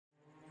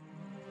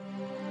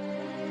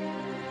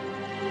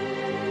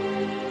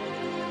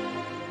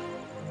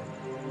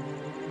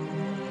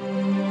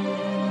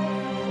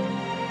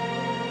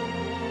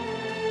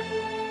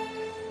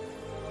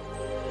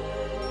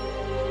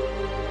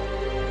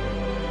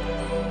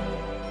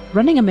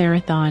Running a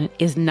marathon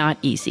is not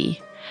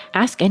easy.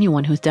 Ask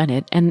anyone who's done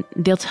it, and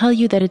they'll tell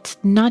you that it's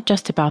not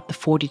just about the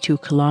 42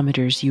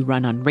 kilometers you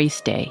run on race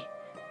day.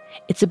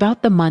 It's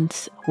about the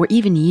months or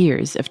even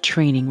years of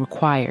training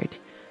required,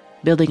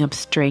 building up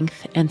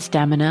strength and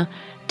stamina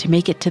to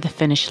make it to the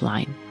finish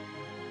line.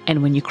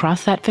 And when you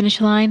cross that finish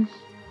line,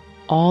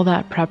 all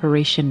that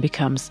preparation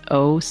becomes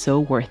oh so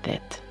worth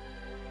it.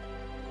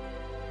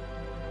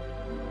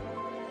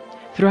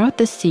 Throughout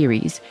this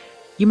series,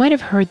 you might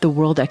have heard the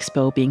World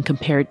Expo being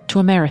compared to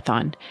a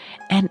marathon,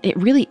 and it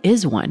really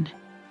is one.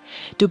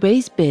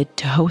 Dubai's bid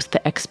to host the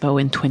Expo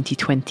in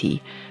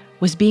 2020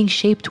 was being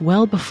shaped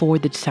well before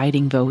the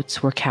deciding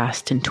votes were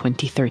cast in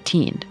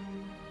 2013.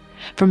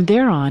 From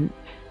there on,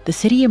 the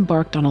city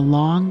embarked on a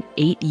long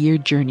 8-year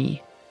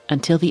journey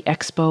until the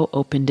Expo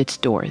opened its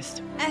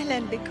doors.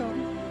 أهلاً بكم.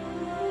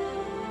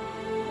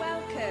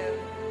 Welcome.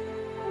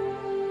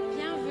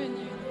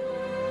 Bienvenue.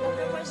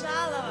 Добро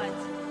пожаловать.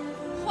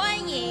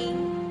 欢迎.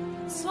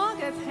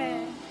 स्वागत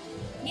है.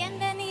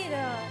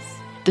 Bienvenidos.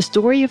 The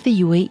story of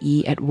the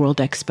UAE at World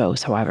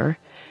Expos, however,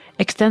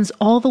 extends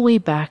all the way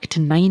back to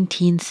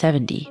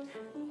 1970,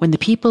 when the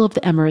people of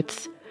the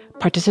Emirates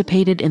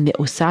participated in the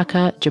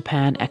Osaka,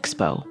 Japan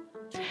Expo.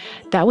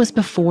 That was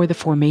before the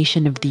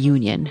formation of the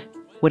Union,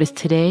 what is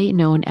today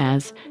known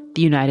as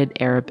the United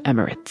Arab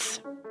Emirates.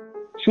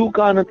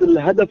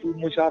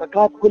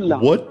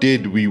 What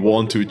did we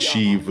want to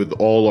achieve with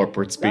all our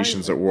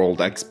participations at World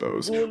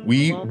Expos?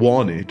 We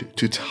wanted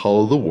to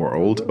tell the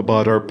world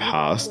about our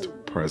past,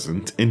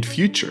 present, and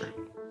future.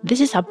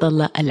 This is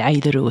Abdullah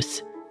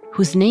Al-Aidarous,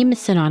 whose name is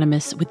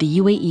synonymous with the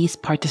UAE's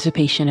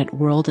participation at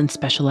World and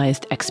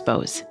Specialized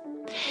Expos.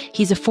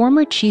 He's a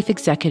former chief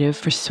executive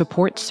for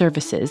support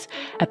services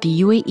at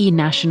the UAE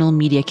National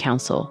Media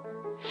Council,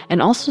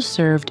 and also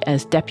served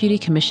as Deputy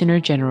Commissioner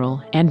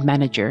General and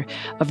Manager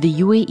of the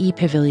UAE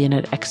Pavilion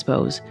at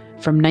Expos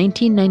from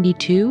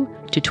 1992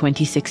 to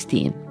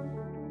 2016.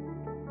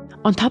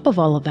 On top of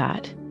all of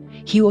that,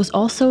 he was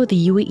also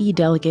the UAE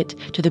delegate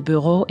to the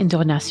Bureau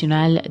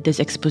International des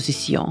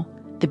Expositions,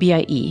 the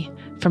BIE,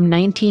 from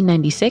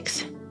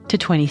 1996 to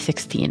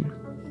 2016.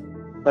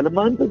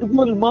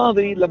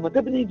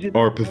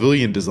 Our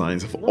pavilion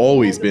designs have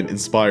always been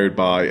inspired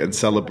by and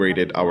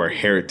celebrated our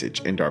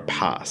heritage and our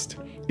past.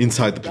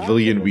 Inside the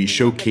pavilion, we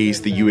showcase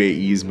the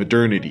UAE's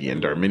modernity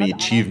and our many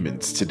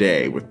achievements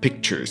today with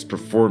pictures,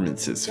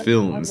 performances,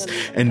 films,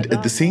 and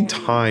at the same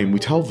time, we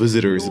tell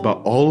visitors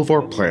about all of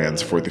our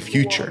plans for the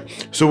future.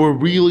 So we're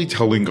really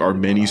telling our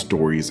many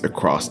stories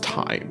across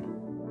time.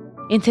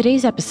 In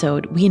today's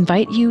episode, we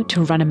invite you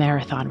to run a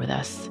marathon with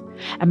us.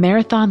 A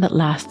marathon that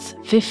lasts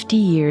 50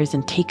 years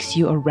and takes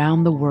you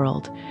around the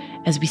world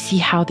as we see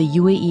how the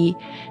UAE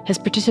has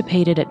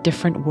participated at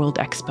different World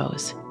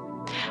Expos.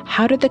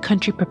 How did the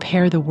country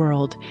prepare the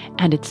world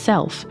and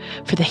itself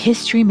for the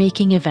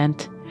history-making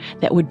event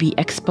that would be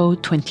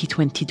Expo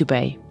 2020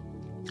 Dubai?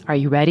 Are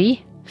you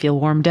ready? Feel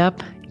warmed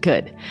up?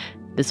 Good.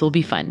 This will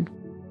be fun.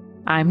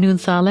 I'm Noon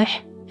Saleh,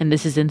 and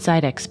this is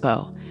Inside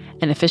Expo,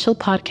 an official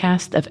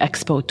podcast of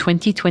Expo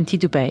 2020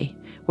 Dubai,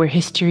 where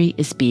history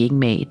is being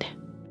made.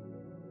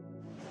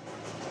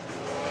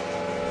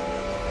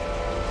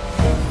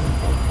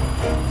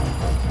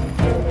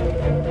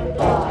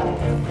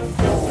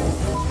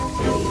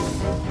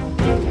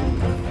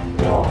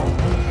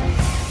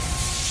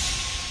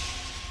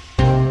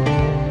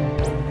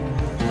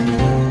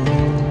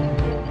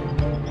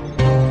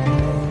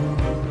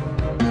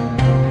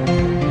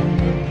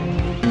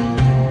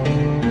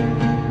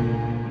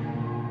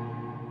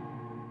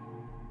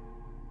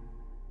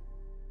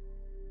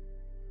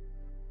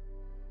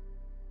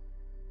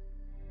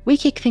 We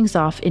kick things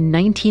off in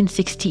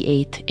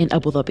 1968 in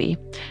Abu Dhabi,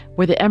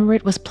 where the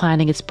Emirate was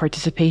planning its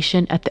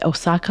participation at the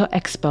Osaka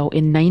Expo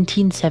in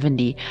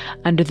 1970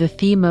 under the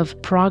theme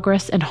of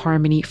Progress and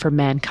Harmony for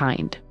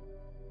Mankind.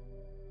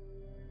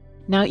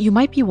 Now, you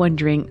might be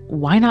wondering,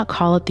 why not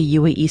call it the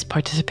UAE's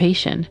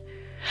participation?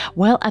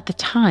 Well, at the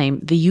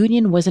time, the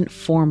union wasn't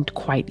formed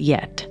quite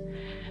yet.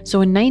 So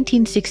in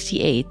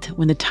 1968,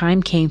 when the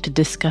time came to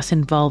discuss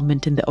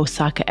involvement in the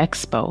Osaka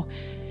Expo,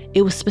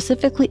 it was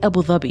specifically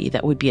Abu Dhabi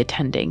that would be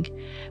attending,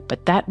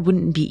 but that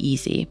wouldn't be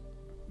easy.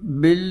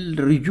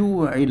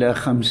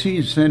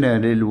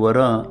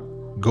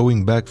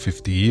 Going back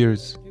 50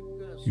 years,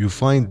 you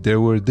find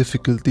there were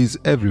difficulties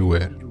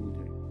everywhere.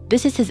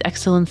 This is His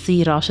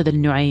Excellency Rashid Al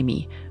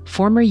Nuaimi,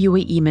 former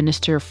UAE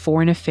Minister of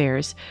Foreign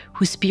Affairs,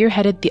 who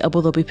spearheaded the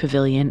Abu Dhabi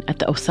Pavilion at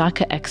the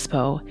Osaka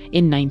Expo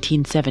in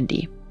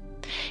 1970.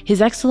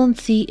 His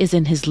Excellency is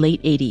in his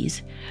late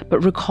 80s,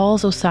 but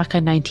recalls Osaka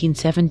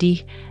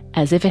 1970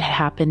 as if it had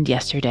happened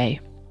yesterday.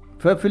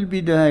 ففي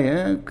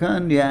البداية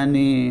كان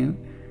يعني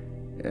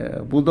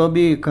أبو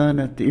ظبي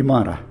كانت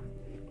إمارة.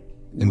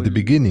 In the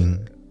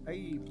beginning,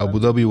 Abu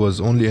Dhabi was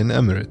only an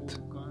emirate,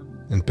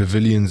 and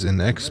pavilions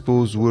and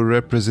expos were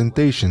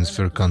representations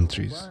for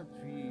countries.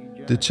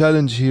 The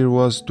challenge here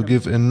was to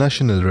give a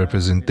national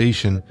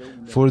representation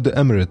for the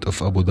Emirate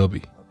of Abu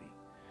Dhabi.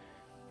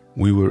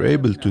 We were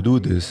able to do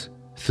this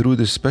through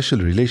the special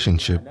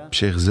relationship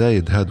Sheikh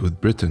Zayed had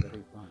with Britain,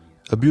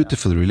 a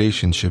beautiful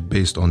relationship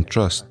based on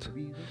trust.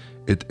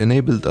 It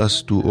enabled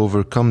us to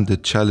overcome the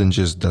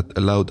challenges that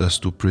allowed us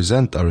to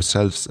present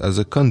ourselves as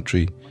a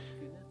country,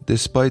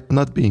 despite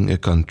not being a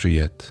country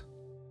yet.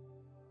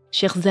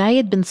 Sheikh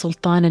Zayed bin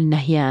Sultan Al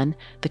Nahyan,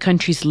 the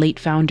country's late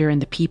founder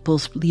and the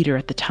people's leader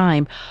at the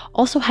time,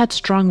 also had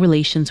strong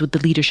relations with the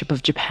leadership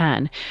of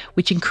Japan,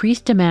 which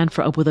increased demand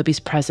for Abu Dhabi's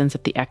presence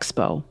at the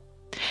Expo.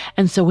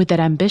 And so with that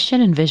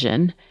ambition and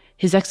vision,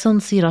 His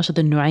Excellency Rashid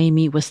Al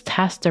Nuaimi was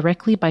tasked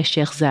directly by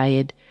Sheikh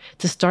Zayed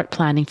to start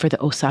planning for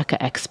the Osaka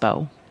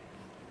Expo.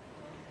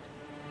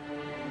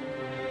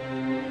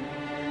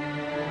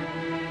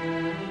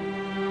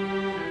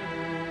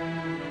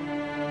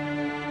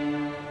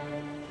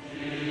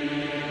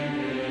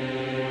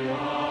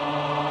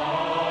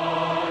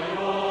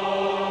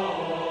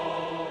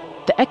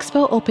 The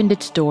Expo opened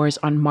its doors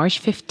on March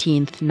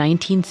 15,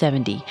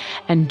 1970,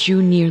 and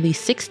drew nearly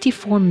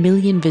 64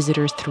 million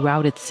visitors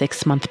throughout its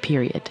 6-month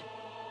period.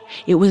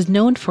 It was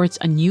known for its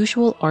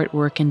unusual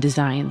artwork and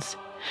designs,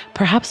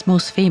 perhaps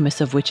most famous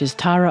of which is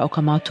Tara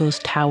Okamoto's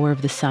Tower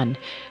of the Sun,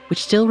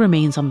 which still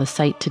remains on the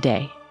site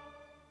today.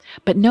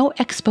 But no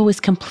Expo is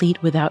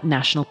complete without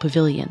national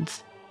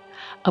pavilions.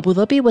 Abu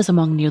Dhabi was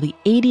among nearly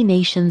 80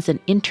 nations and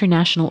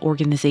international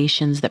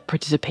organizations that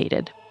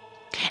participated.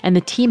 And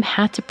the team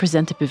had to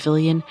present a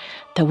pavilion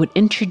that would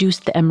introduce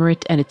the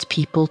emirate and its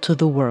people to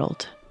the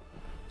world.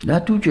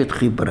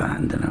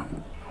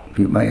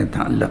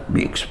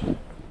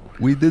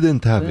 We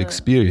didn't have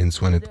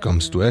experience when it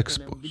comes to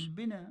expos.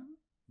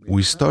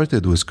 We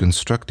started with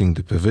constructing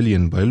the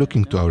pavilion by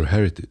looking to our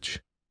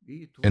heritage.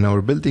 In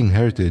our building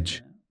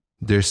heritage,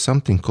 there's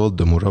something called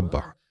the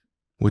murabba,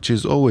 which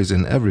is always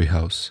in every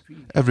house,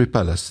 every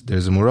palace.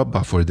 There's a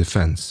murabba for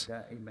defense.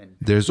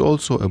 There's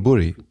also a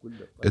buri,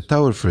 a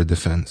tower for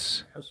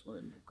defense.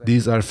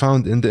 These are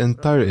found in the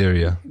entire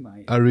area,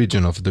 a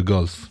region of the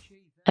Gulf.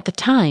 At the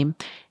time,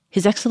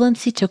 His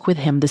Excellency took with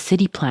him the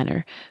city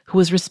planner, who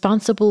was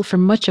responsible for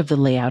much of the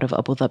layout of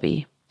Abu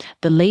Dhabi,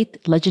 the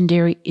late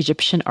legendary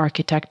Egyptian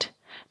architect,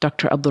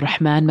 Dr.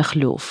 Abdurrahman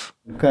Makhlouf.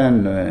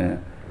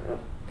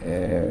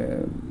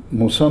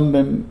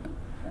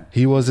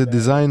 He was a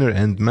designer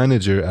and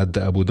manager at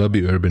the Abu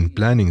Dhabi Urban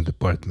Planning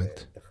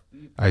Department.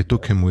 I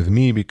took him with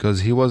me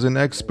because he was an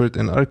expert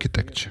in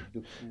architecture,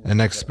 an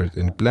expert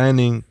in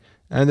planning,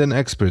 and an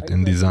expert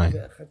in design.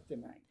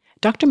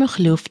 Dr.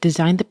 Makhlouf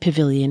designed the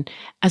pavilion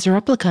as a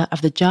replica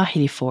of the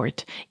Jahili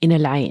fort in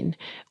Al Ain,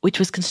 which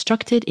was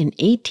constructed in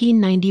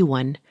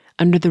 1891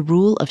 under the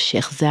rule of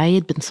Sheikh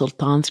Zayed bin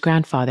Sultan's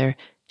grandfather,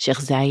 Sheikh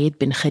Zayed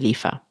bin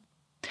Khalifa.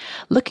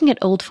 Looking at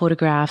old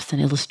photographs and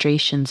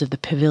illustrations of the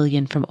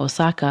pavilion from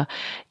Osaka,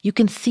 you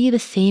can see the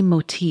same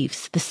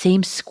motifs, the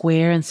same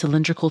square and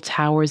cylindrical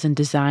towers and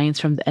designs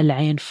from the Al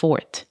Ain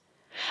fort.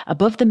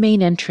 Above the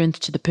main entrance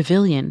to the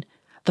pavilion,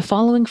 the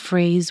following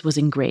phrase was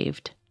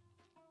engraved: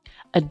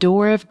 "A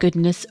door of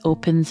goodness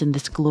opens in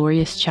this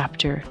glorious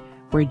chapter,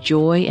 where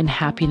joy and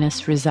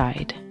happiness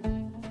reside."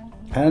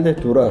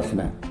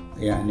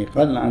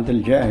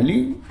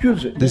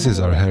 This is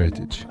our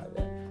heritage.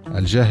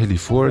 Al-Jahili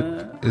fort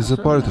is a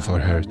part of our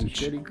heritage.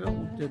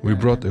 We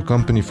brought a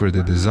company for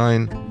the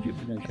design,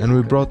 and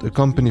we brought a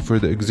company for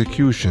the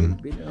execution,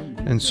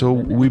 and so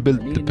we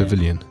built the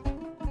pavilion.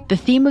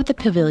 The theme of the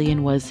pavilion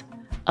was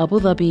Abu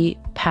Dhabi,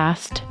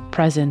 past,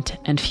 present,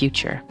 and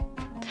future.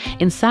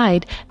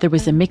 Inside, there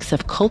was a mix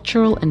of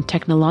cultural and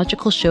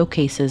technological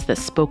showcases that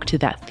spoke to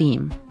that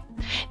theme.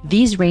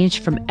 These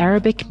ranged from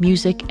Arabic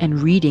music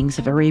and readings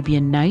of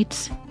Arabian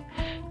Nights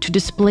to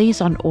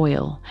displays on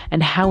oil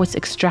and how it's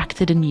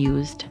extracted and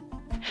used.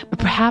 But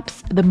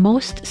perhaps the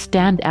most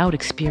standout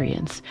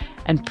experience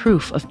and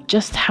proof of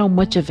just how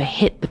much of a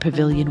hit the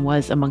pavilion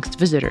was amongst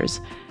visitors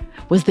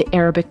was the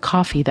Arabic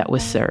coffee that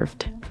was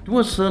served.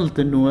 توصلت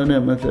إنه أنا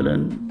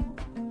مثلا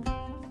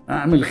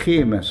أعمل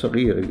خيمة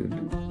صغيرة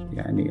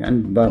يعني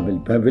عند باب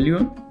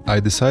البافيليون. I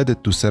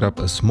decided to set up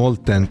a small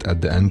tent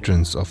at the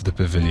entrance of the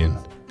pavilion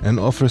and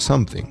offer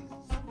something.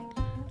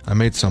 I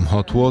made some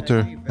hot water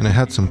and I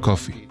had some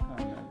coffee.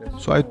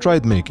 So I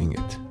tried making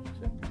it.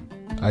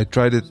 I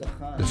tried it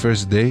the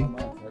first day,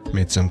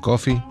 made some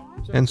coffee,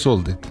 and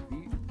sold it.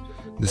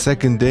 The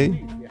second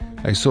day,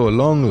 I saw a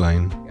long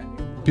line.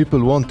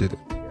 People wanted it.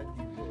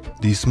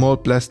 These small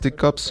plastic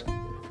cups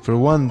for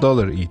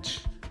 $1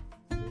 each.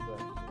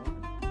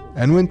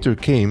 And winter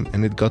came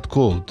and it got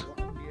cold.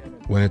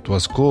 When it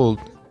was cold,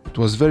 it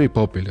was very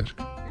popular.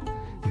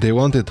 They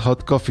wanted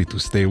hot coffee to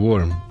stay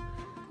warm.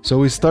 So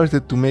we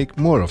started to make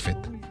more of it.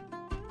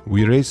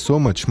 We raised so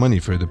much money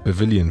for the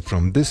pavilion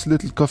from this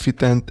little coffee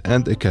tent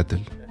and a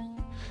kettle.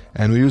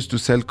 And we used to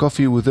sell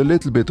coffee with a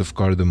little bit of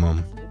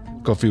cardamom,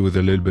 coffee with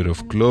a little bit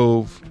of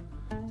clove,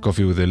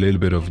 coffee with a little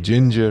bit of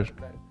ginger.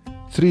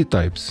 3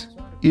 types,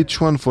 each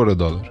one for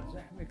 $1.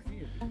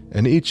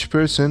 And each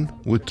person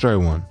would try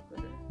one.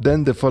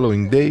 Then the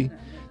following day,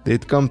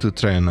 they'd come to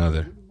try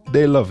another.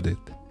 They loved it.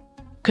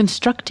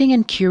 Constructing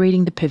and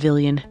curating the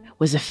pavilion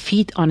was a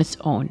feat on its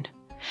own.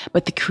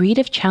 But the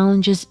creative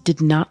challenges did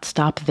not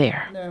stop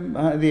there.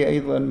 هذه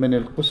أيضا من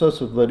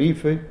القصص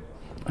الظريفة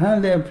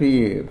هذا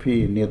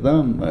في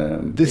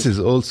نظام This is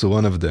also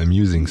one of the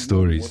amusing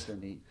stories.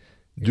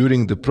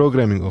 During the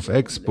programming of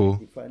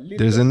Expo,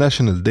 there's a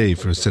national day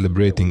for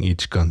celebrating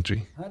each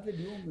country,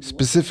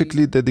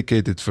 specifically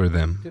dedicated for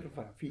them.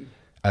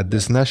 At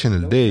this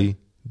national day,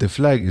 the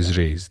flag is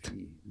raised,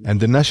 and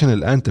the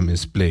national anthem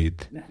is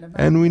played,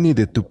 and we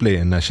needed to play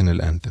a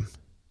national anthem.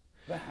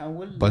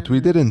 But we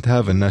didn't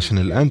have a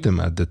national anthem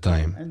at the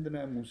time,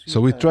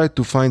 so we tried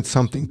to find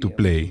something to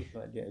play.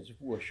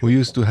 We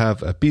used to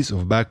have a piece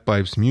of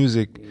bagpipes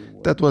music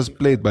that was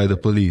played by the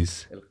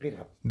police.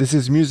 This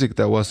is music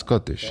that was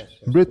Scottish.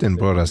 Britain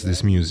brought us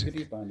this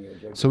music.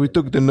 So we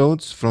took the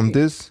notes from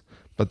this,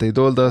 but they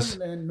told us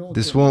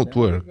this won't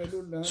work.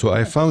 So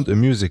I found a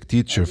music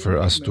teacher for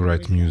us to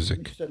write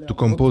music, to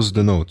compose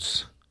the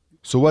notes.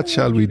 So what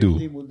shall we do?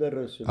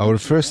 Our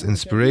first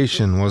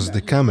inspiration was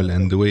the camel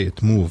and the way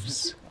it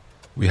moves.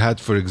 We had,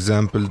 for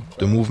example,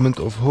 the movement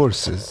of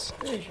horses.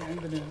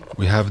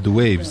 We have the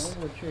waves,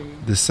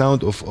 the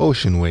sound of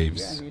ocean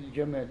waves.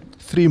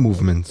 3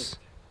 movements.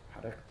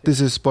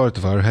 This is part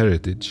of our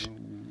heritage.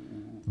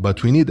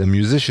 But we need a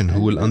musician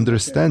who will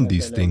understand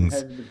these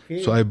things.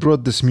 So I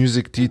brought this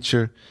music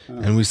teacher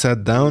and we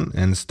sat down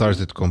and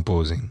started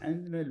composing.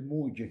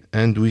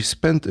 And we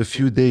spent a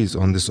few days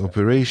on this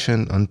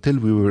operation until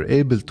we were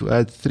able to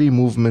add 3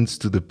 movements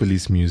to the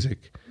police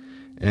music.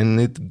 And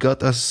it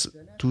got us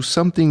to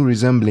something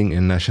resembling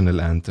a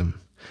national anthem.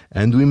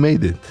 And we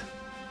made it.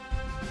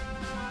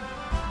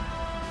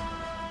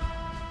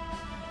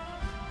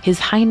 His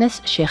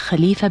Highness Sheikh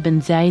Khalifa bin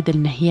Zayed Al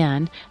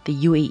Nahyan, the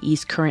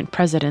UAE's current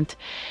president,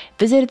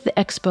 visited the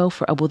Expo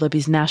for Abu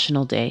Dhabi's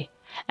National Day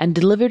and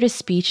delivered a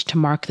speech to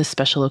mark the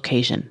special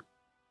occasion.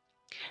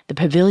 The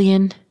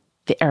pavilion,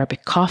 the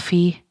Arabic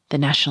coffee, the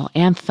national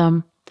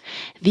anthem,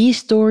 these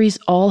stories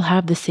all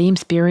have the same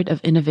spirit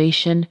of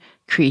innovation,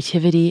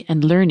 creativity,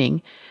 and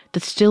learning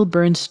that still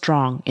burns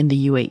strong in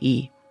the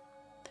UAE.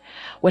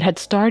 What had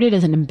started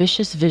as an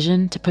ambitious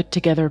vision to put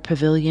together a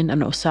pavilion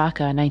in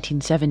Osaka in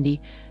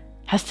 1970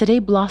 has today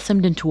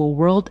blossomed into a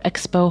World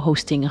Expo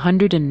hosting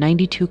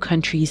 192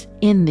 countries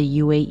in the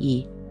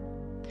UAE.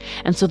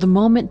 And so the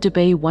moment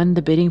Dubai won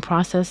the bidding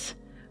process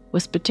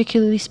was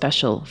particularly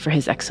special for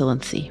His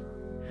Excellency.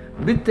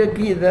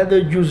 بالتأكيد هذا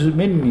جزء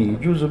مني،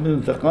 جزء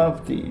من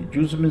ثقافتي،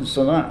 جزء من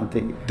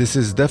صناعتي. This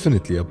is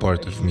definitely a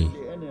part of me,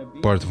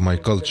 part of my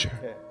culture,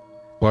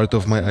 part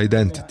of my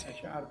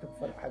identity,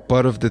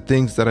 part of the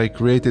things that I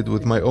created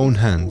with my own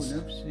hands.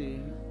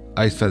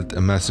 I felt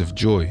a massive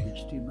joy.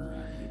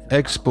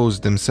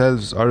 Expos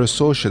themselves are a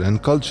social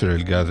and cultural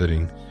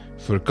gathering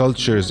for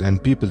cultures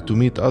and people to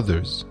meet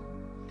others.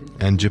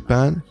 And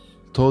Japan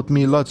taught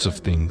me lots of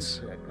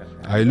things.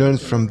 I learned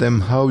from them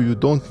how you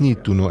don't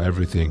need to know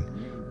everything,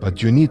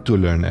 but you need to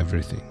learn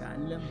everything.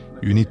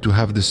 You need to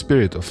have the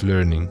spirit of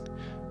learning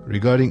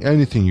regarding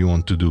anything you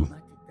want to do.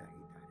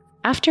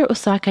 After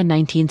Osaka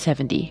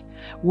 1970,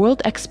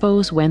 World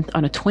Expos went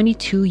on a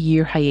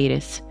 22-year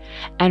hiatus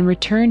and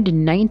returned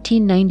in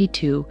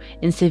 1992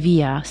 in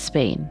Sevilla,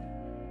 Spain.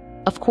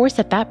 Of course,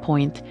 at that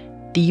point,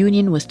 the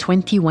union was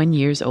 21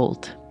 years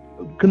old.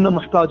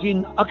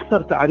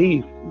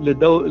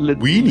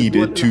 We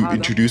needed to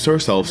introduce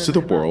ourselves to the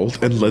world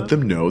and let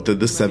them know that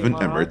the 7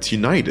 Emirates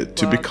united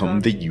to become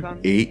the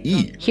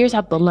UAE. Here's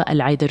Abdullah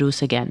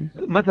Al-Aidarous again.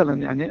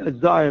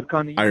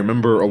 I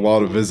remember a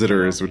lot of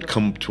visitors would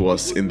come to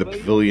us in the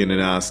pavilion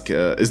and ask,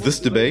 is this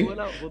Dubai?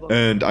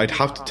 And I'd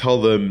have to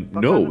tell them,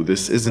 no,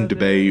 this isn't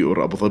Dubai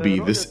or Abu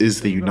Dhabi, this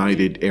is the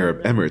United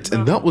Arab Emirates.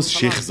 And that was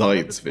Sheikh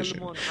Zayed's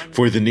vision,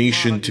 for the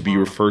nation to be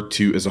referred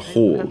to as a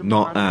whole,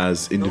 not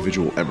as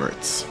individual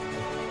emirates.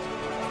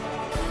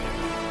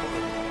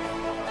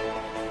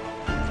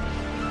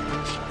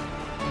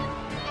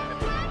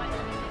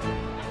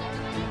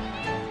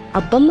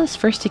 Abdullah's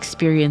first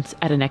experience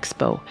at an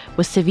expo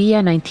was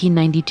Sevilla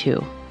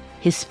 1992,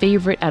 his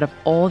favorite out of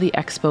all the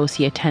expos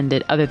he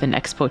attended other than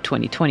Expo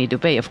 2020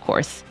 Dubai, of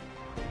course.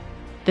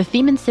 The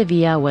theme in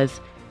Sevilla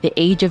was the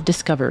Age of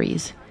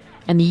Discoveries,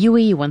 and the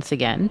UAE once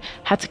again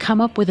had to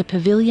come up with a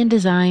pavilion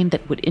design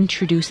that would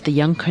introduce the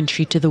young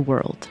country to the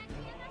world.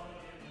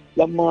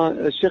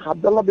 Sheikh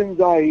Abdullah bin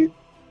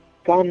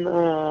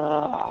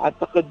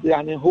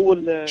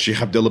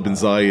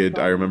Zayed,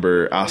 I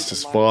remember, asked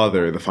his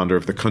father, the founder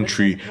of the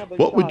country,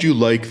 what would you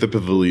like the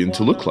pavilion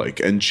to look like?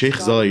 And Sheikh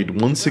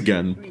Zayed once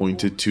again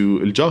pointed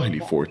to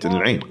Al-Jahili fort in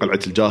Al-Ain,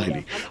 Qal'at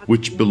Al-Jahili,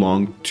 which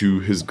belonged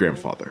to his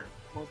grandfather.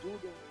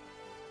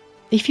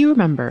 If you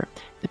remember,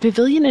 the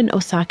pavilion in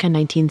Osaka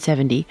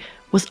 1970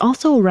 was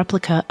also a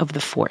replica of the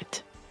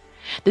fort.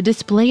 The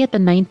display at the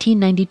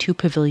 1992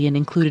 pavilion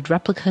included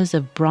replicas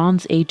of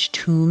Bronze Age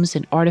tombs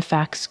and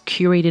artifacts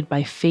curated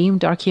by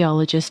famed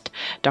archaeologist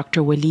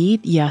Dr.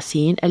 Walid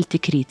Yassin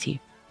Al-Tikriti.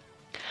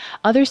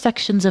 Other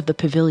sections of the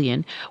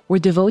pavilion were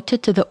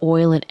devoted to the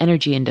oil and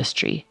energy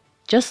industry,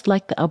 just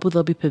like the Abu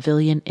Dhabi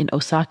pavilion in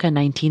Osaka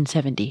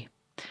 1970,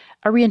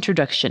 a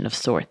reintroduction of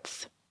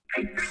sorts.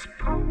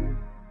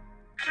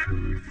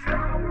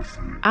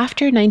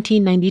 After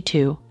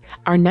 1992,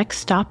 our next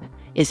stop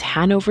is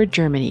Hanover,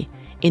 Germany,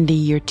 in the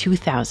year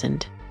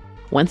 2000.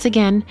 Once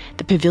again,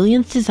 the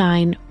pavilion's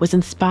design was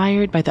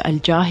inspired by the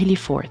Al-Jahili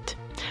fort,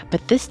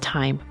 but this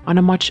time on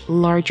a much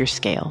larger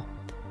scale.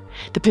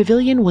 The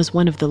pavilion was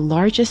one of the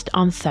largest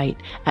on site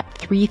at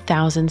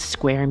 3,000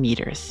 square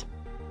meters.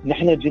 I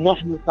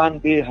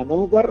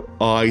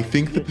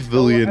think the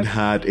pavilion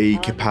had a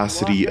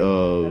capacity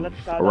of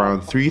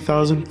around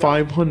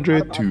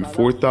 3,500 to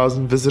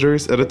 4,000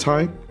 visitors at a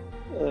time.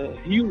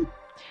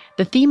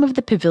 The theme of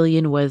the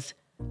pavilion was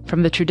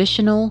from the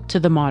traditional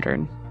to the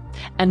modern,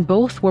 and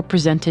both were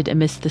presented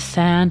amidst the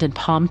sand and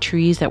palm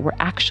trees that were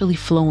actually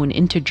flown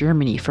into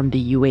Germany from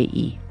the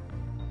UAE.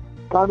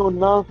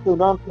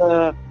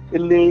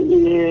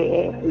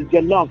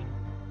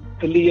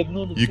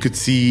 You could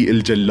see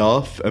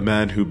Al-Jallaf, a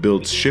man who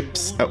builds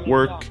ships, at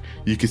work.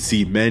 You could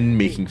see men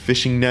making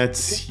fishing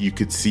nets. You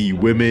could see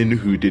women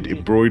who did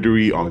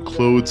embroidery on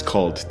clothes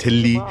called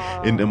tilli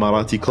in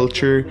Emirati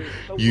culture.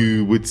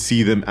 You would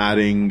see them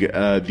adding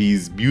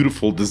these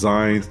beautiful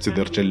designs to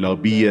their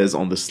jallabiyas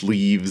on the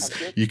sleeves.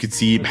 You could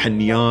see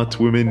mhanniyat,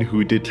 women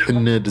who did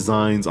henna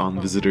designs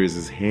on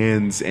visitors'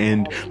 hands.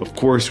 And of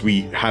course,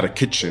 we had a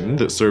kitchen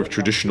that served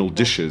traditional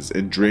dishes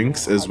and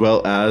drinks, as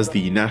well as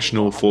the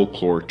national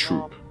folklore troupe.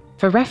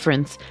 For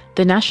reference,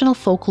 the National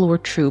Folklore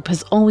Troupe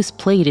has always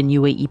played in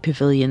UAE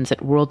pavilions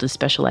at World and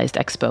Specialized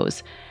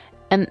Expos.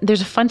 And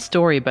there's a fun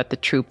story about the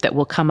troupe that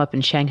will come up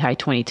in Shanghai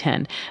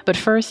 2010. But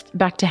first,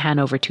 back to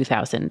Hanover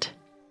 2000.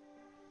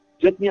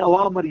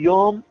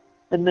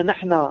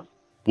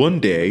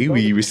 One day,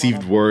 we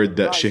received word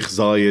that Sheikh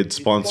Zayed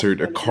sponsored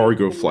a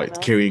cargo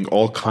flight carrying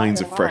all kinds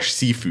of fresh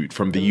seafood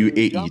from the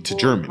UAE to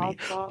Germany.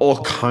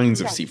 All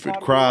kinds of seafood: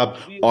 crab,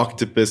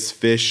 octopus,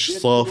 fish,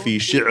 safi,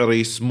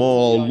 shi'ri,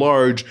 small,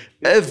 large,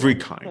 every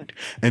kind.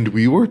 And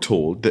we were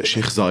told that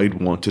Sheikh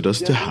Zayed wanted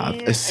us to have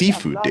a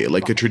seafood day,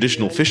 like a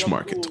traditional fish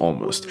market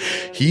almost.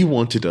 He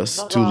wanted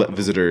us to let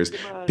visitors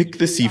pick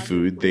the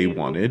seafood they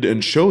wanted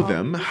and show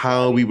them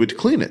how we would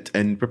clean it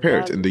and prepare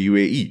it in the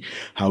UAE,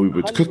 how we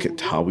would cook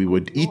it, how we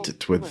would eat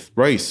it with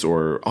rice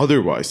or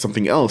otherwise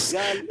something else.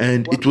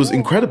 And it was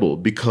incredible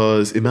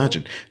because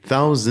imagine,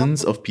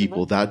 thousands of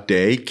people that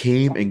day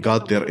came and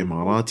got their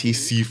Emirati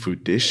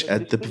seafood dish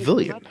at the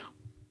pavilion.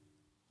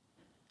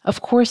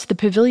 Of course, the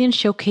pavilion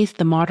showcased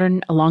the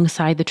modern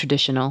alongside the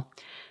traditional.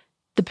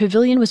 The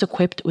pavilion was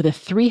equipped with a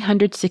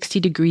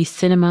 360-degree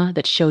cinema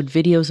that showed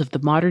videos of the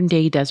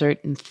modern-day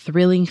desert and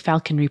thrilling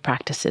falconry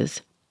practices.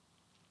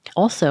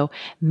 Also,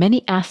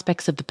 many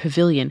aspects of the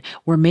pavilion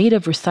were made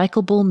of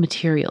recyclable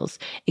materials,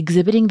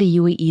 exhibiting the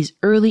UAE's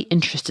early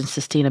interest in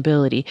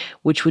sustainability,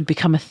 which would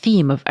become a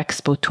theme of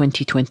Expo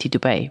 2020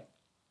 Dubai.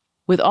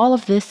 With all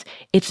of this,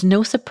 it's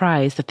no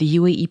surprise that the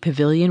UAE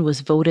pavilion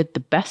was voted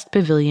the best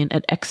pavilion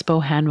at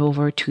Expo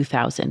Hanover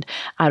 2000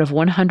 out of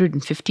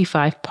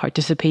 155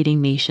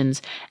 participating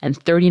nations and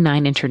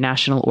 39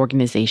 international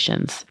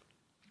organizations.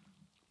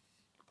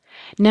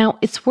 Now,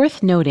 it's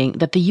worth noting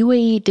that the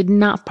UAE did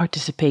not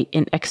participate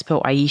in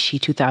Expo Aichi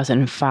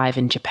 2005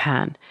 in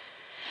Japan,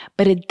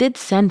 but it did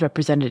send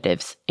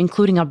representatives,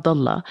 including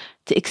Abdullah,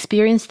 to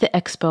experience the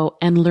expo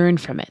and learn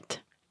from it.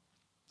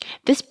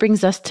 This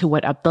brings us to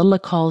what Abdullah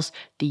calls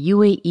the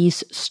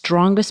UAE's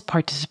strongest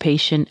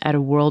participation at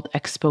a World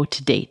Expo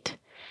to date,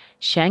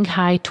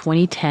 Shanghai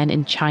 2010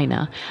 in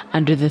China,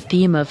 under the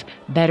theme of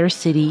Better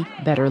City,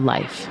 Better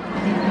Life.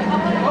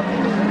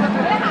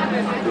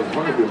 The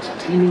vibrant,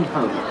 teeming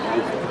hub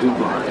of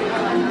Dubai.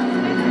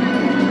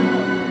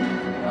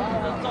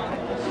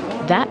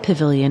 That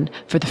pavilion,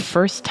 for the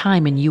first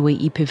time in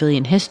UAE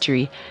pavilion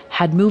history,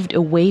 had moved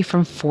away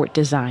from fort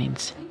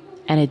designs,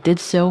 and it did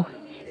so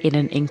in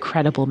an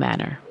incredible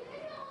manner.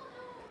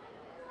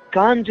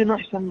 The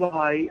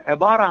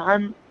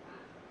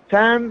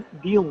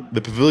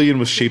pavilion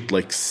was shaped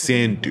like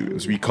sand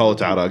dunes. We call it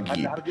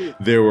aragib.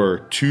 There were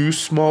two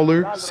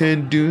smaller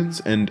sand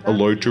dunes and a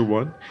larger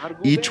one.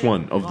 Each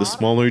one of the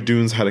smaller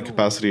dunes had a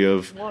capacity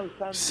of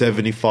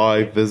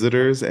 75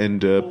 visitors and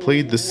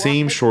played the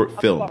same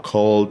short film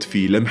called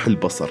Fi Lamh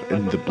al-Basar,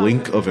 in the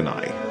blink of an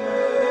eye.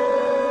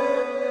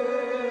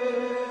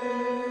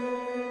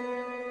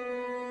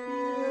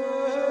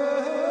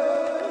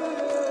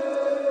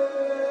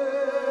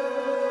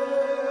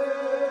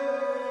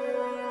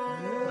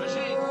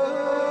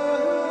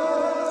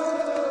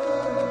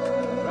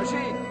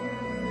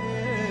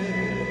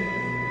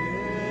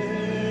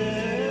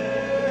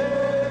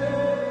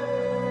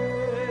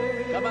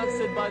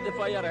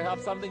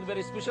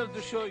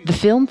 The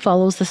film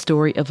follows the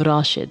story of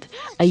Rashid,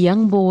 a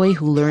young boy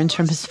who learns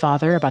from his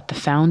father about the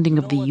founding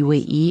of the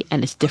UAE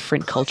and its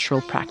different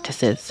cultural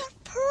practices.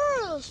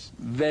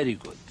 Very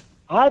good.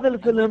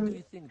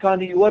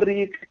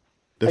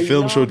 The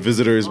film showed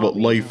visitors what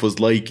life was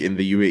like in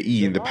the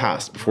UAE in the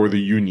past, before the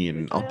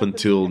Union, up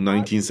until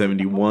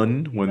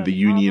 1971, when the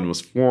Union was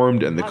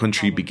formed and the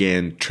country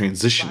began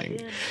transitioning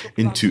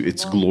into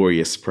its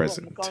glorious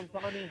present.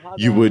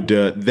 You would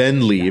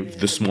then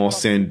leave the small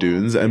sand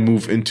dunes and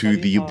move into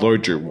the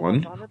larger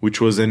one, which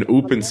was an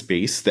open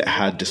space that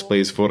had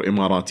displays for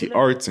Emirati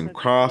arts and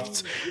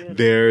crafts.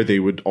 There, they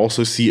would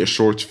also see a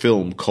short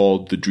film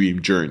called The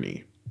Dream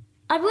Journey.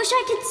 I wish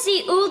I could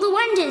see all the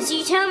wonders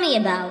you tell me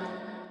about.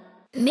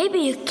 Maybe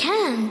you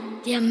can.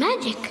 They are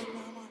magic.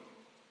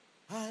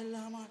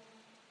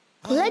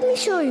 Let me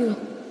show you.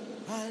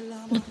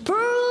 The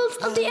pearls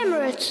of the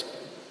Emirates.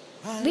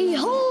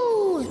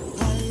 Behold!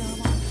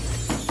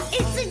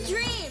 It's a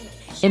dream!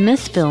 In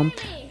this film,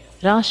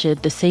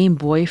 Rashid, the same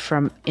boy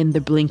from In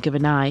the Blink of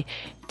an Eye,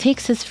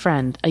 takes his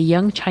friend, a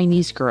young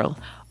Chinese girl,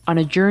 on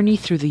a journey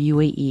through the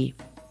UAE.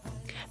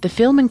 The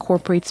film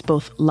incorporates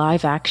both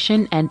live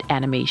action and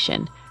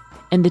animation,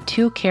 and the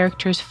two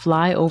characters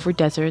fly over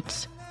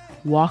deserts,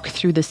 walk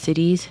through the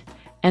cities,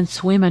 and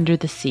swim under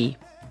the sea.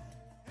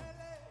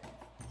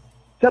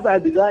 The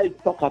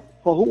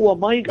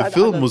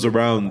film was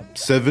around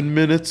 7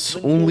 minutes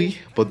only,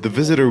 but the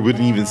visitor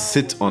wouldn't even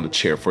sit on a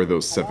chair for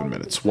those 7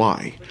 minutes.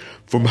 Why?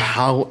 From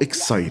how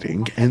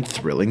exciting and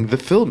thrilling the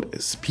film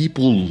is.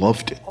 People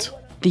loved it.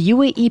 The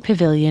UAE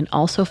pavilion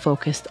also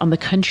focused on the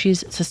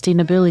country's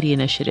sustainability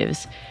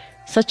initiatives,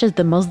 such as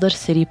the Masdar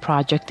City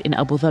project in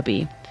Abu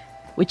Dhabi,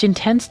 which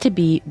intends to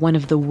be one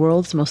of the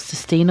world's most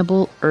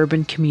sustainable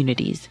urban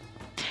communities.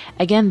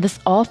 Again, this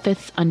all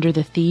fits under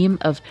the theme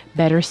of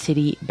Better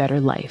City,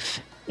 Better Life.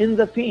 In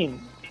the theme,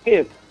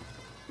 كيف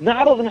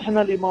نعرض نحن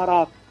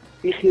الإمارات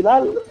في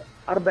خلال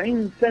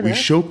 40 سنة. We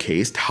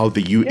showcased how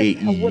the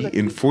UAE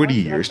in 40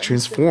 years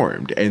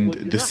transformed, and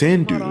the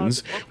sand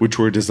dunes, which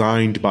were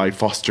designed by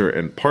Foster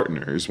and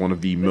Partners, one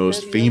of the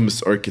most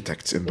famous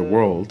architects in the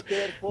world,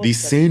 these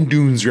sand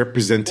dunes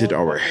represented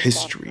our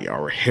history,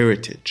 our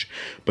heritage,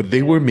 but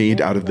they were made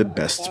out of the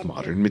best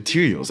modern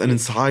materials, and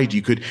inside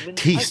you could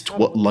taste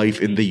what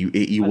life in the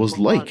UAE was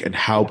like and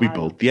how we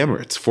built the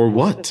Emirates. For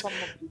what?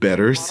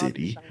 Better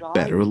city,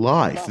 better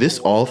life. This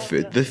all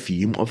fit the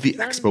theme of the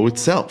expo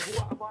itself.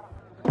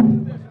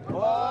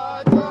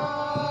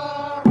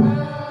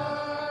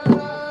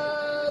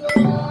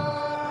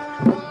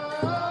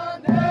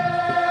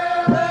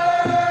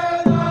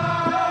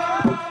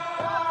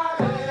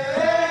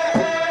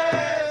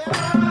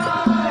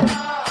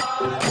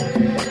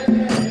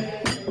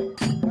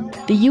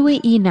 The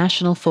UAE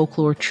National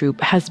Folklore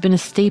Troupe has been a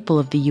staple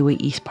of the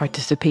UAE's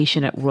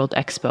participation at World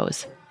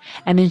Expos,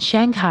 and in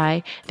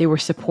Shanghai, they were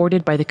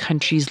supported by the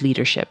country's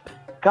leadership.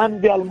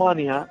 كان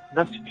بألمانيا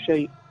نفس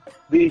الشيء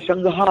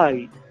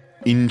بشنغهاي.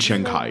 In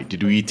Shanghai,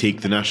 did we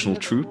take the national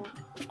troupe?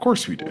 Of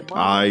course we did.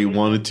 I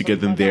wanted to get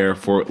them there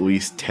for at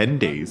least 10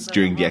 days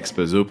during the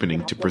expo's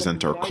opening to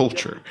present our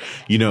culture.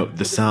 You know,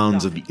 the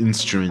sounds of the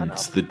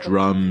instruments, the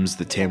drums,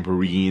 the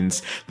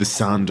tambourines, the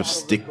sound of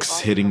sticks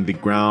hitting the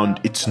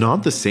ground. It's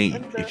not the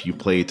same if you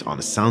play it on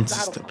a sound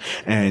system.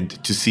 And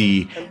to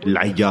see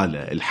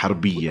al-Ayala,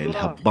 al-Harbiya,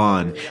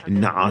 al-Habban,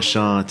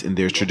 al-Na'ashat in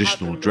their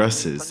traditional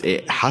dresses,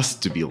 it has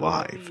to be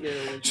live.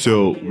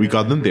 So we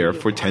got them there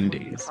for 10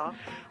 days.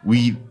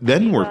 We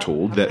then were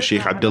told that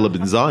Sheikh Abdullah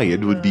bin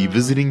Zayed would be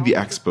visiting the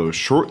expo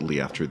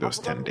shortly after those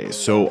 10 days,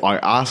 so I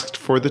asked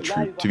for the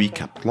troupe to be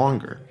kept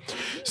longer.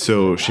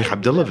 So Sheikh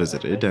Abdullah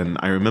visited, and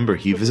I remember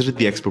he visited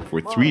the expo for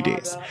 3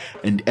 days,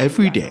 and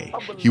every day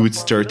he would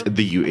start at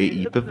the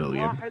UAE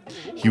pavilion,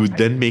 he would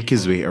then make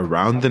his way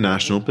around the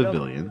national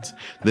pavilions,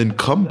 then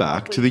come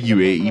back to the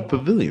UAE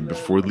pavilion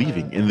before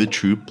leaving, and the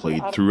troupe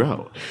played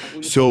throughout.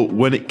 So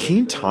when it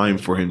came time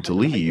for him to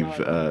leave,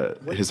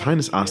 His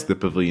Highness asked the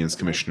pavilion's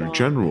Commissioner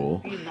General,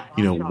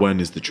 when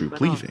is the troupe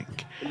leaving?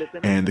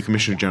 And the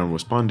Commissioner General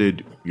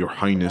responded, Your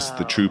Highness,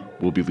 the troupe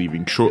will be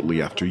leaving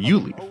shortly after you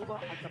leave.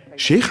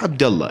 Sheikh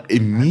Abdullah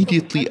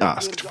immediately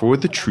asked for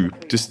the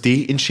troupe to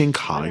stay in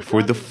Shanghai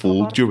for the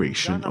full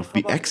duration of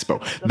the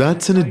expo.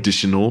 That's an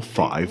additional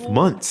 5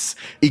 months.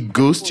 It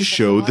goes to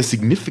show the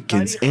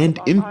significance and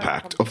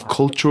impact of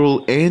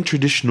cultural and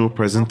traditional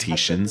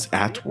presentations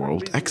at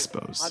World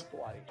Expos.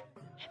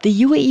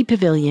 The UAE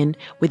Pavilion,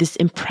 with its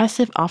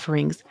impressive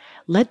offerings,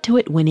 led to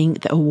it winning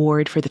the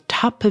award for the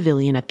top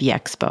pavilion at the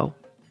expo.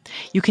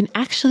 You can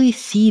actually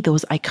see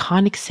those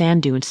iconic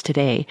sand dunes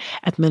today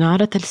at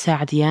Manarat Al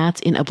Saadiyat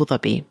in Abu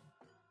Dhabi.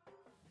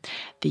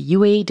 The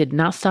UAE did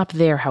not stop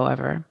there,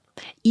 however.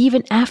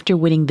 Even after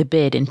winning the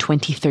bid in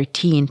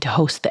 2013 to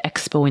host the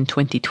expo in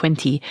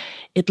 2020,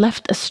 it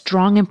left a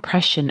strong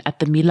impression at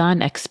the Milan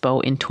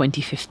Expo in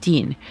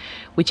 2015,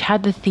 which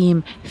had the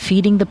theme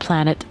Feeding the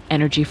Planet,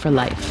 Energy for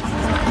Life.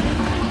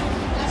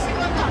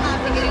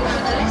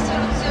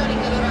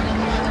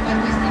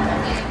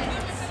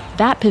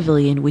 That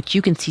pavilion, which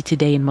you can see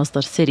today in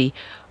Masdar City,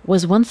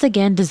 was once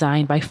again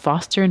designed by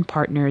Foster and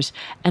Partners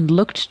and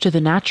looked to the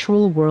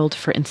natural world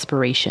for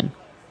inspiration.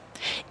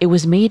 It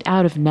was made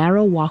out of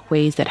narrow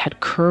walkways that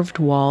had curved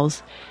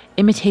walls,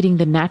 imitating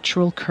the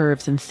natural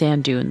curves in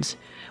sand dunes,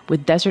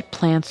 with desert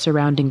plants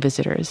surrounding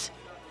visitors.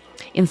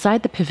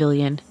 Inside the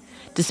pavilion,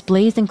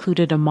 displays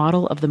included a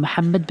model of the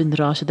Mohammed bin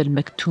Rashid Al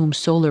Maktoum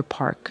Solar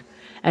Park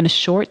and a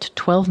short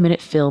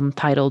 12-minute film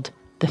titled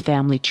The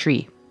Family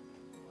Tree.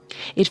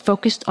 It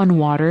focused on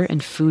water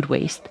and food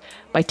waste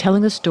by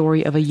telling the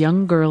story of a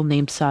young girl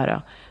named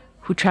Sarah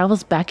who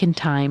travels back in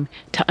time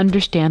to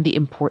understand the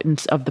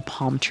importance of the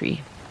palm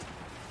tree.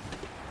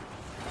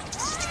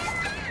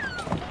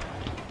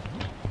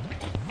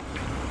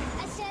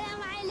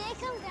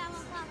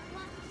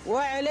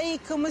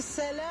 وعليكم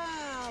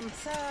السلام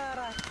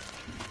سارة.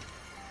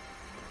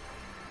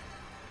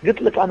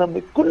 قلت لك أنا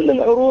من كل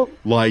العروض.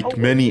 Like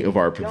many of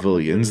our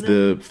pavilions,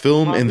 the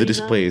film and the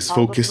displays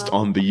focused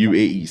on the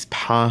UAE's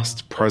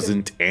past,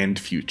 present, and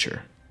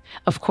future.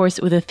 Of course,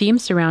 with a theme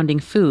surrounding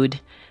food,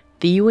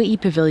 the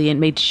UAE pavilion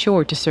made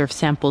sure to serve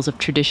samples of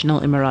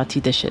traditional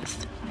Emirati dishes.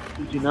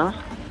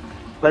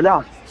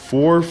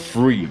 For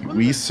free,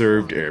 we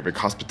served Arabic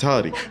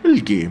hospitality.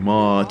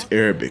 Al-Gaymat,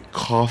 Arabic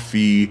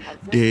coffee,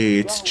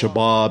 dates,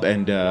 chabab,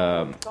 and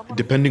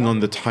depending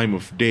on the time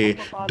of day,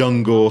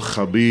 dango,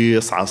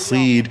 khabis,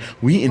 asid.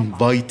 We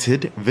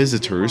invited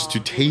visitors to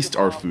taste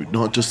our food,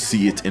 not just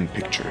see it in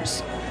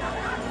pictures.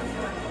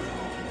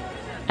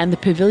 And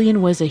the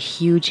pavilion was a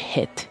huge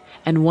hit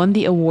and won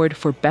the award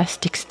for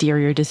Best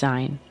Exterior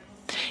Design.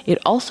 It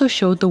also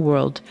showed the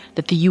world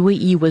that the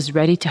UAE was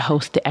ready to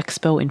host the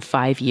Expo in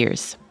 5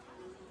 years.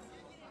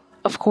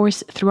 Of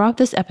course, throughout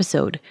this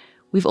episode,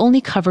 we've only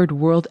covered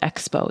World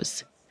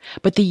Expos,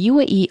 but the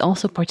UAE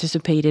also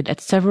participated at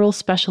several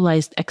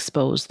specialized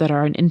expos that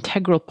are an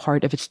integral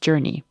part of its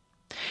journey.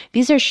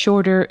 These are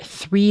shorter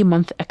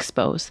 3-month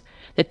expos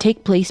that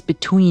take place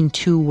between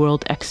 2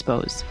 World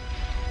Expos.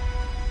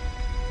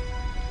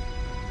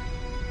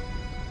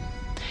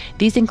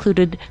 These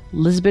included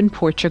Lisbon,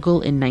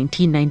 Portugal in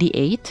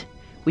 1998,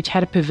 which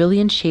had a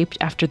pavilion shaped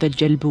after the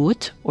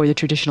Jalbout, or the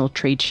traditional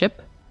trade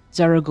ship.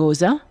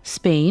 Zaragoza,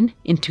 Spain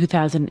in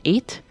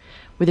 2008,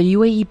 where the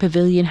UAE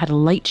pavilion had a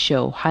light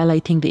show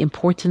highlighting the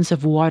importance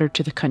of water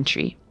to the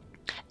country.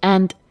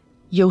 And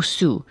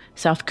Yeosu,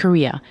 South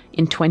Korea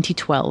in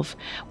 2012,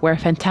 where a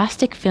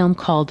fantastic film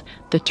called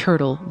The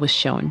Turtle was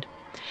shown.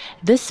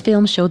 This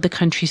film showed the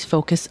country's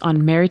focus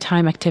on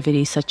maritime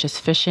activities such as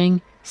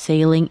fishing,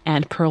 sailing,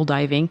 and pearl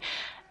diving,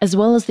 as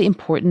well as the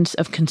importance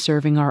of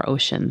conserving our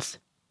oceans.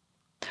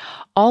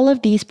 All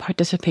of these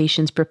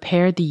participations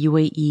prepared the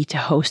UAE to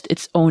host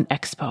its own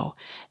expo,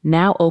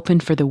 now open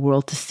for the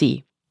world to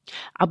see.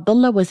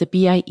 Abdullah was a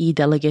BIE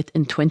delegate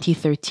in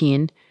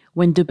 2013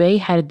 when Dubai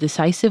had a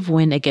decisive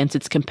win against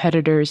its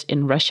competitors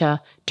in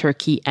Russia,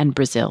 Turkey, and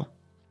Brazil.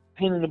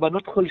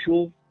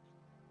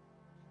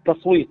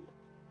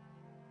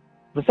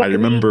 I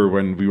remember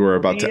when we were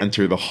about to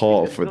enter the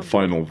hall for the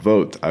final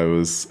vote, I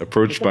was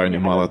approached by an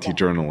Emirati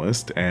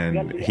journalist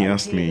and he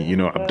asked me,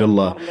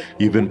 Abdullah,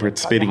 you've been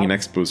participating in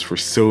expos for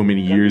so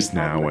many years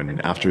now, and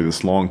after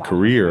this long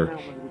career,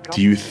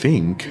 do you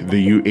think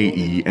the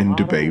UAE and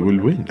Dubai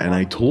will win? And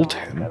I told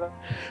him,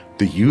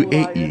 the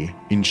UAE,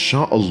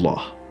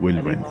 inshallah,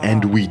 will win.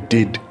 And we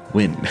did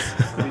win.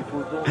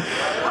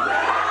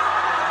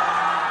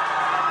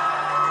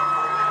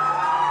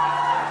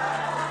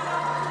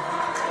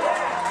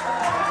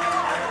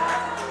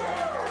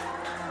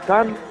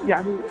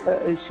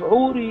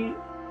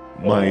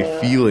 My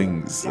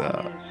feelings,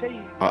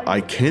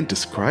 I can't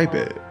describe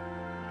it.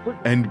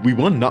 And we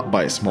won not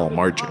by a small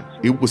margin.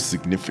 It was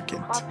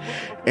significant.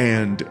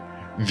 And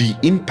the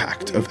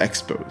impact of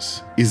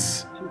expos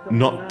is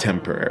not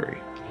temporary.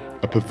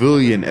 A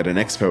pavilion at an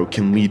expo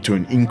can lead to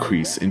an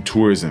increase in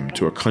tourism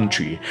to a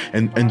country,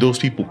 and those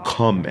people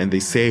come and they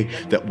say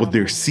that what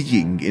they're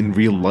seeing in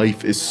real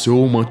life is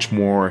so much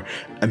more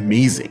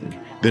amazing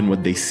than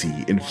what they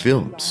see in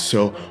films.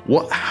 So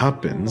what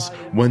happens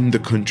when the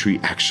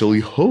country actually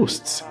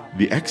hosts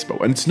the expo?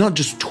 And it's not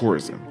just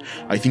tourism.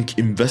 I think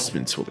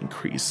investments will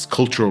increase.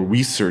 Cultural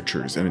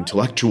researchers and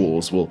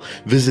intellectuals will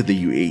visit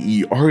the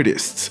UAE,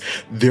 artists.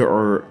 There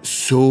are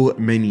so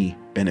many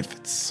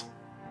benefits.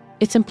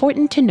 It's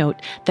important to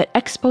note that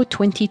Expo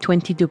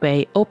 2020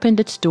 Dubai opened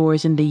its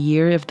doors in the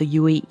year of the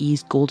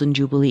UAE's Golden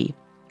Jubilee.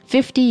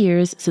 50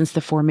 years since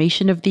the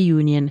formation of the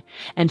Union,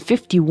 and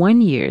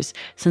 51 years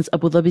since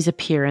Abu Dhabi's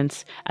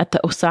appearance at the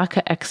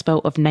Osaka Expo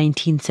of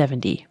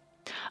 1970.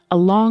 A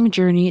long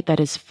journey that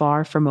is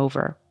far from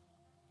over.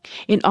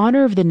 In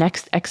honor of the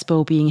next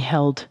Expo being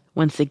held,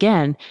 once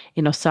again,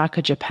 in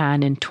Osaka,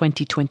 Japan in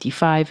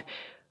 2025,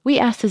 we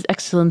asked His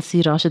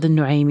Excellency Rashid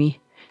al-Nuaimi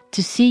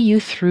to see you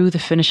through the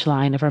finish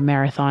line of our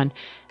marathon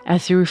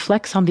as he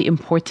reflects on the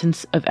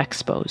importance of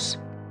expos.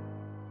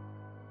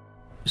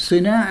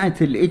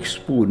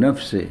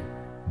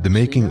 The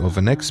making of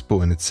an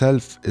expo in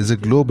itself is a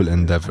global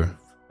endeavor.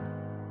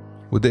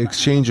 With the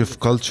exchange of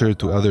culture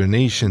to other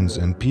nations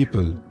and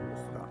people,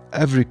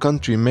 every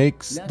country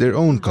makes their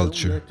own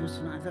culture,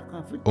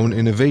 own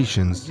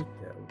innovations,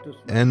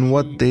 and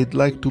what they'd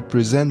like to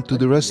present to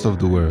the rest of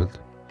the world,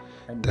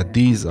 that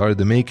these are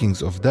the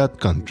makings of that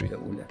country.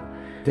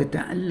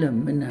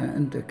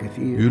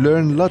 You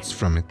learn lots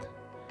from it.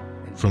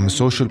 From a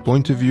social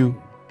point of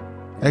view,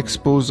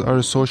 expos are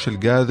a social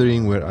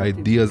gathering where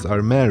ideas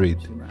are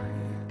married,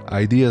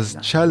 ideas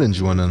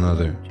challenge one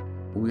another,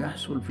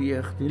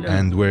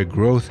 and where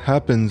growth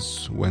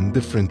happens when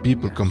different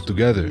people come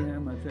together.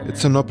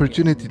 It's an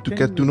opportunity to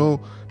get to know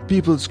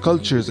people's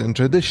cultures and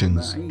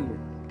traditions,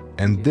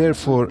 and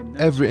therefore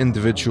every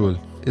individual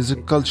is a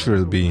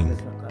cultural being.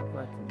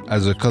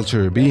 As a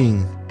cultural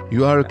being,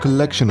 you are a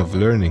collection of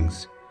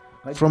learnings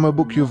from a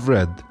book you've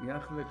read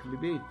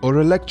or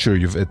a lecture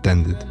you've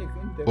attended.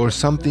 or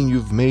something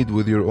you've made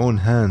with your own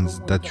hands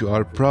that you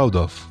are proud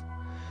of.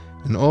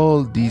 And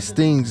all these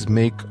things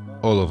make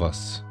all of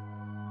us.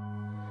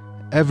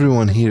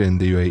 Everyone here in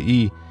the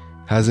UAE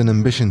has an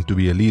ambition to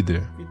be a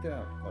leader,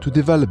 to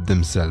develop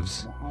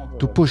themselves,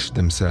 to push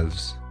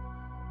themselves.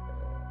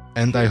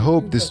 And I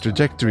hope this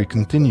trajectory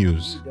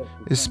continues,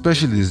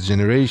 especially this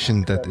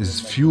generation that is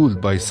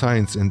fueled by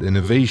science and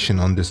innovation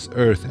on this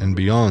earth and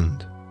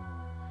beyond.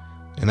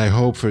 And I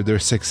hope for their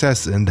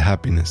success and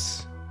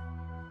happiness.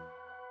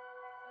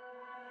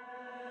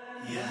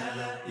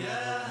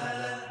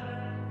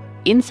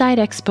 Inside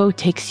Expo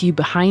takes you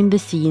behind the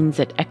scenes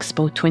at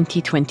Expo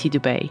 2020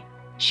 Dubai,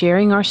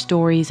 sharing our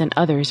stories and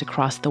others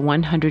across the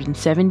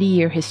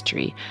 170-year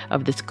history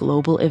of this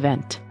global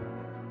event.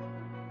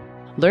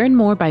 Learn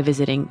more by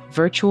visiting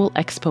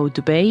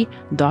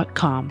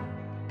virtualexpodubai.com.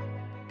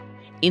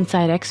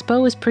 Inside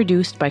Expo is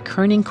produced by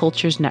Kerning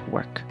Cultures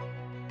Network.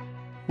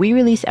 We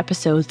release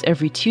episodes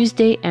every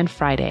Tuesday and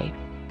Friday.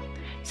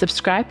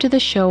 Subscribe to the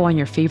show on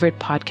your favorite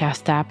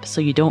podcast app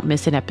so you don't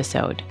miss an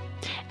episode.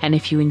 And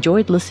if you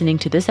enjoyed listening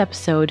to this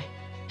episode,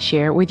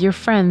 share it with your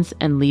friends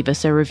and leave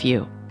us a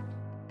review.